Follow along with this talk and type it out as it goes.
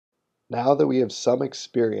Now that we have some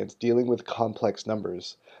experience dealing with complex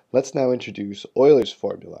numbers, let's now introduce Euler's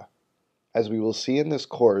formula. As we will see in this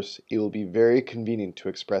course, it will be very convenient to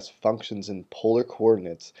express functions in polar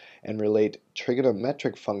coordinates and relate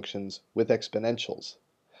trigonometric functions with exponentials.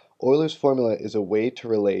 Euler's formula is a way to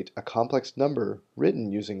relate a complex number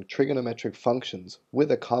written using trigonometric functions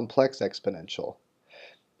with a complex exponential.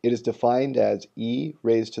 It is defined as e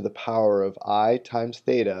raised to the power of I times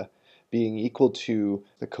theta being equal to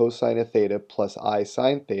the cosine of theta plus I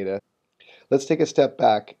sine theta. Let's take a step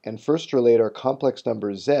back and first relate our complex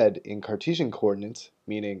number z in Cartesian coordinates,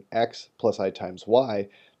 meaning x plus I times y,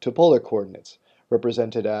 to polar coordinates,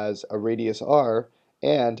 represented as a radius r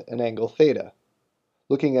and an angle theta.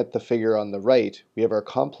 Looking at the figure on the right, we have our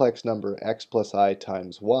complex number x plus I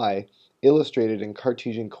times y illustrated in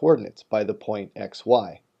Cartesian coordinates by the point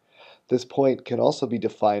xy. This point can also be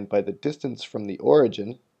defined by the distance from the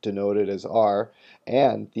origin, denoted as r,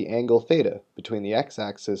 and the angle theta between the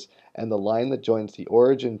x-axis and the line that joins the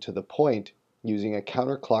origin to the point using a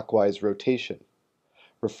counterclockwise rotation.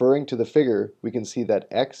 Referring to the figure, we can see that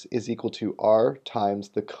x is equal to r times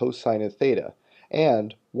the cosine of theta,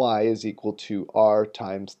 and y is equal to r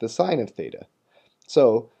times the sine of theta.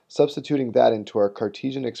 So, substituting that into our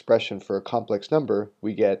Cartesian expression for a complex number,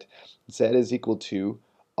 we get z is equal to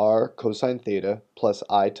r cosine theta plus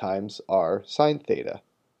I times r sine theta.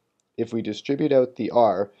 If we distribute out the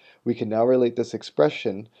r, we can now relate this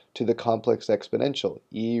expression to the complex exponential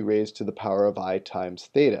e raised to the power of I times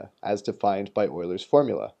theta, as defined by Euler's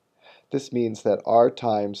formula. This means that r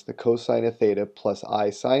times the cosine of theta plus I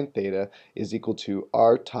sine theta is equal to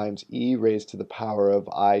r times e raised to the power of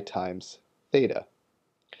I times theta.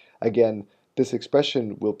 Again, this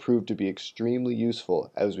expression will prove to be extremely useful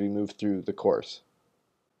as we move through the course.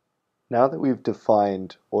 Now that we've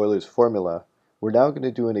defined Euler's formula, we're now going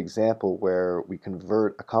to do an example where we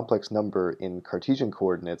convert a complex number in Cartesian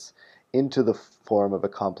coordinates into the form of a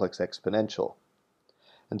complex exponential.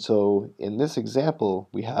 And so in this example,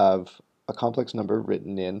 we have a complex number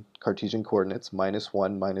written in Cartesian coordinates, minus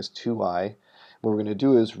 1, minus 2i. What we're going to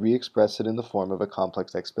do is re-express it in the form of a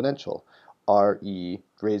complex exponential, re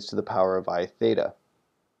raised to the power of I theta.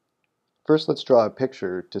 First, let's draw a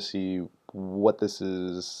picture to see what this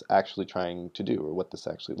is actually trying to do, or what this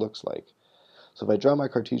actually looks like. So if I draw my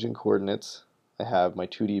Cartesian coordinates, I have my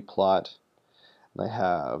 2D plot, and I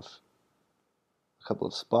have a couple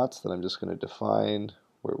of spots that I'm just going to define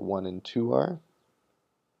where 1 and 2 are.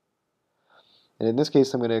 And in this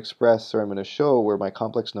case, I'm going to express, or I'm going to show where my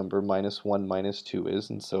complex number minus 1, minus 2 is.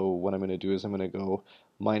 And so what I'm going to do is I'm going to go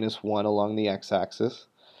minus 1 along the x-axis,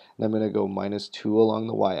 and I'm going to go minus 2 along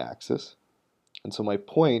the y-axis. And so my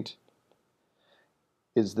point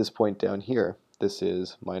is this point down here. This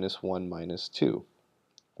is minus 1, minus 2,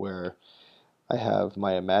 where I have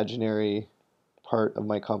my imaginary part of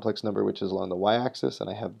my complex number, which is along the y-axis, and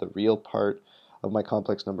I have the real part of my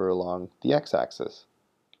complex number along the x-axis.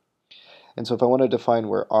 And so if I want to define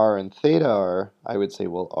where r and theta are, I would say,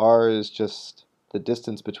 well, r is just the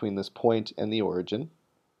distance between this point and the origin,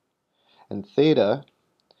 and theta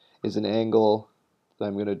is an angle that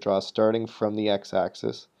I'm going to draw starting from the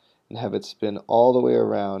x-axis and have it spin all the way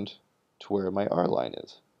around to where my r line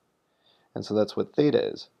is. And so that's what theta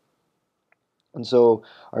is. And so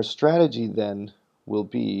our strategy then will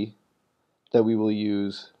be that we will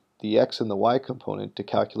use the x and the y component to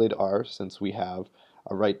calculate r, since we have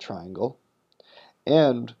a right triangle.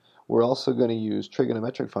 And we're also going to use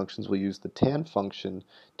trigonometric functions. We'll use the tan function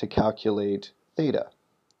to calculate theta,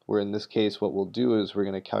 where in this case what we'll do is we're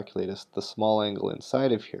going to calculate the small angle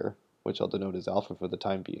inside of here, which I'll denote as alpha for the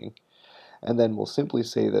time being. And then we'll simply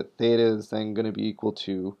say that theta is then going to be equal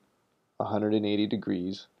to 180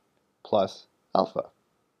 degrees plus alpha.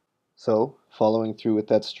 So, following through with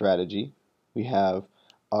that strategy, we have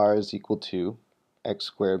r is equal to x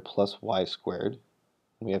squared plus y squared.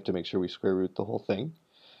 We have to make sure we square root the whole thing.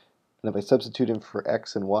 And if I substitute in for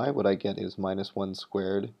x and y, what I get is minus 1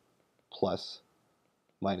 squared plus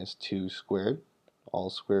minus 2 squared, all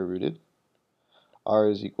square rooted. R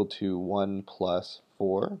is equal to 1 plus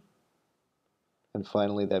 4. And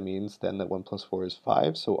finally, that means then that 1 plus 4 is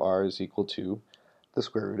 5, so r is equal to the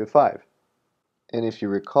square root of 5. And if you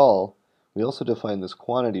recall, we also defined this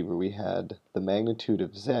quantity where we had the magnitude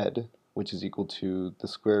of z, which is equal to the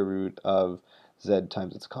square root of z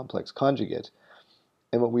times its complex conjugate.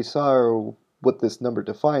 And what we saw, or what this number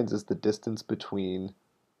defines, is the distance between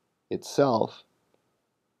itself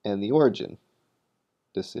and the origin.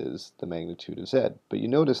 This is the magnitude of z. But you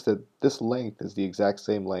notice that this length is the exact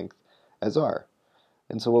same length as r.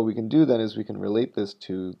 And so what we can do then is we can relate this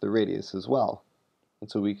to the radius as well.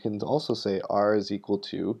 And so we can also say r is equal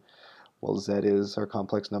to Well, z is our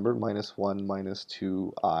complex number, minus 1 minus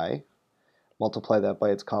 2i. Multiply that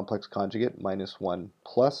by its complex conjugate, minus 1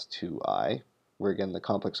 plus 2i, where again the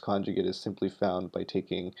complex conjugate is simply found by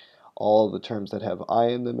taking all the terms that have I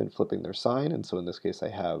in them and flipping their sign, and so in this case I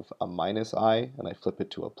have a minus I, and I flip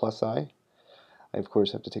it to a plus I. I of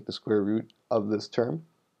course have to take the square root of this term.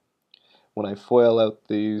 When I FOIL out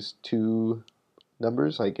these two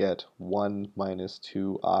numbers, I get 1 minus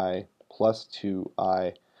 2i plus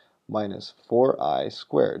 2i minus 4i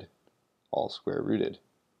squared, all square rooted.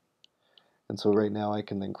 And so right now I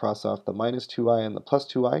can then cross off the minus 2i and the plus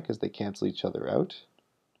 2i because they cancel each other out.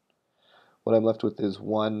 What I'm left with is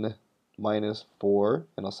 1 minus 4,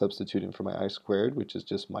 and I'll substitute in for my I squared, which is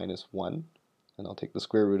just minus 1, and I'll take the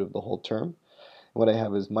square root of the whole term. And what I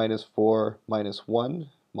have is minus 4 minus 1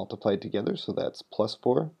 multiplied together, so that's plus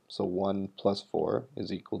 4. So 1 plus 4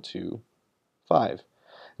 is equal to 5.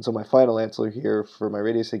 And so my final answer here for my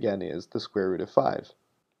radius again is the square root of 5.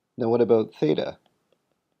 Now what about theta?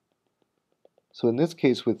 So in this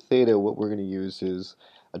case with theta, what we're going to use is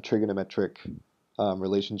a trigonometric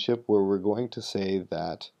relationship where we're going to say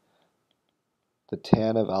that the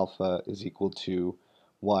tan of alpha is equal to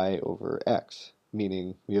y over x,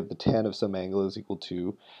 meaning we have the tan of some angle is equal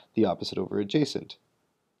to the opposite over adjacent.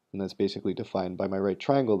 And that's basically defined by my right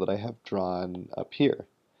triangle that I have drawn up here.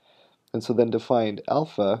 And so then to find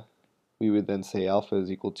alpha, we would then say alpha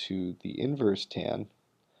is equal to the inverse tan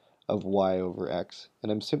of y over x,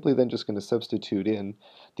 and I'm simply then just going to substitute in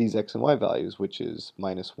these x and y values, which is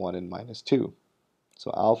minus 1 and minus 2.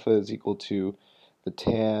 So alpha is equal to the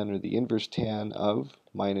tan, or the inverse tan, of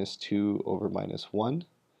minus 2 over minus 1,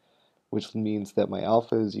 which means that my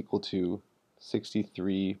alpha is equal to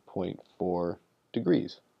 63.4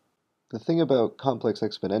 degrees. The thing about complex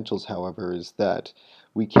exponentials, however, is that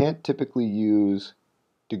we can't typically use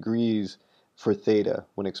degrees for theta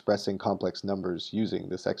when expressing complex numbers using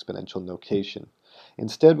this exponential notation.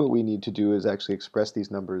 Instead, what we need to do is actually express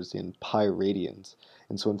these numbers in pi radians.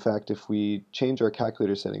 And so in fact, if we change our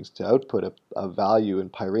calculator settings to output a value in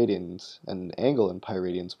pi radians and an angle in pi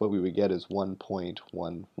radians, what we would get is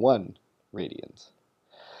 1.11 radians.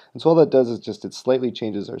 And so all that does is just it slightly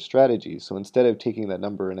changes our strategy. So instead of taking that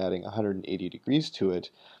number and adding 180 degrees to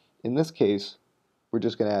it, in this case, we're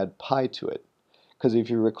just going to add pi to it. Because if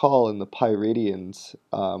you recall, in the pi radians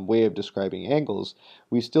way of describing angles,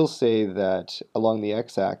 we still say that along the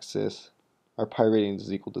x-axis, our pi radians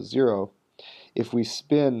is equal to 0. If we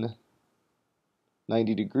spin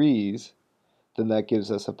 90 degrees, then that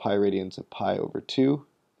gives us a pi radians of pi over 2.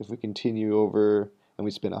 If we continue over and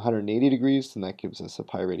we spin 180 degrees, then that gives us a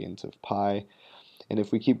pi radians of pi. And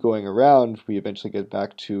if we keep going around, we eventually get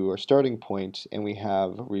back to our starting point, and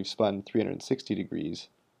we've spun 360 degrees,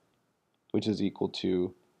 which is equal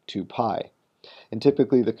to 2 pi. And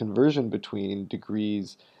typically the conversion between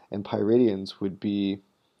degrees and pi radians would be,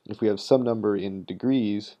 if we have some number in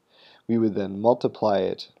degrees, we would then multiply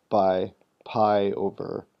it by pi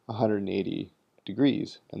over 180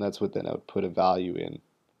 degrees, and that's what then output a value in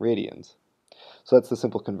radians. So that's the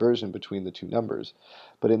simple conversion between the two numbers.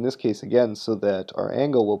 But in this case, again, so that our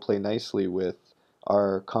angle will play nicely with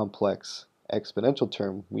our complex exponential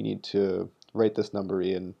term, we need to write this number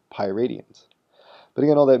in pi radians. But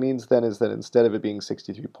again, all that means then is that instead of it being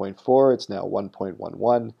 63.4, it's now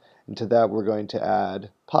 1.11, and to that we're going to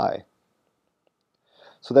add pi.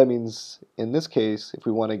 So that means, in this case, if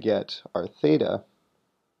we want to get our theta,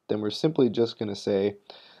 then we're simply just going to say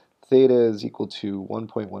theta is equal to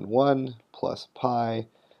 1.11 plus pi,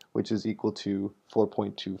 which is equal to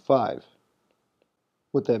 4.25.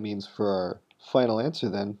 What that means for our final answer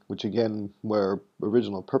then, which again, where our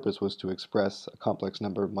original purpose was to express a complex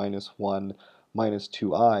number minus 1 minus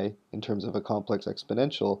 2i in terms of a complex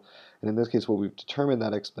exponential, and in this case what we've determined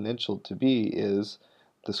that exponential to be is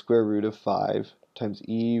the square root of 5 times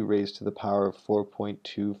e raised to the power of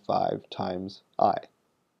 4.25 times I.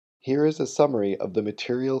 Here is a summary of the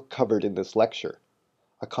material covered in this lecture.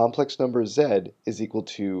 A complex number z is equal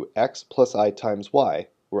to x plus I times y,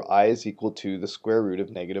 where I is equal to the square root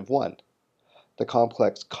of -1. The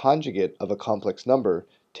complex conjugate of a complex number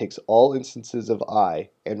takes all instances of I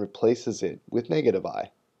and replaces it with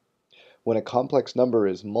 -I. When a complex number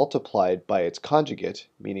is multiplied by its conjugate,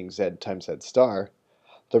 meaning z times z star,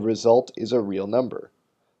 the result is a real number.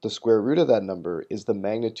 The square root of that number is the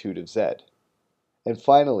magnitude of z. And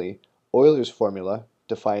finally, Euler's formula,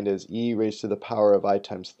 defined as e raised to the power of I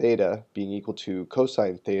times theta being equal to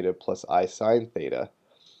cosine theta plus I sine theta,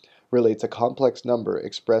 relates a complex number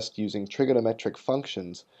expressed using trigonometric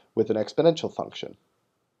functions with an exponential function.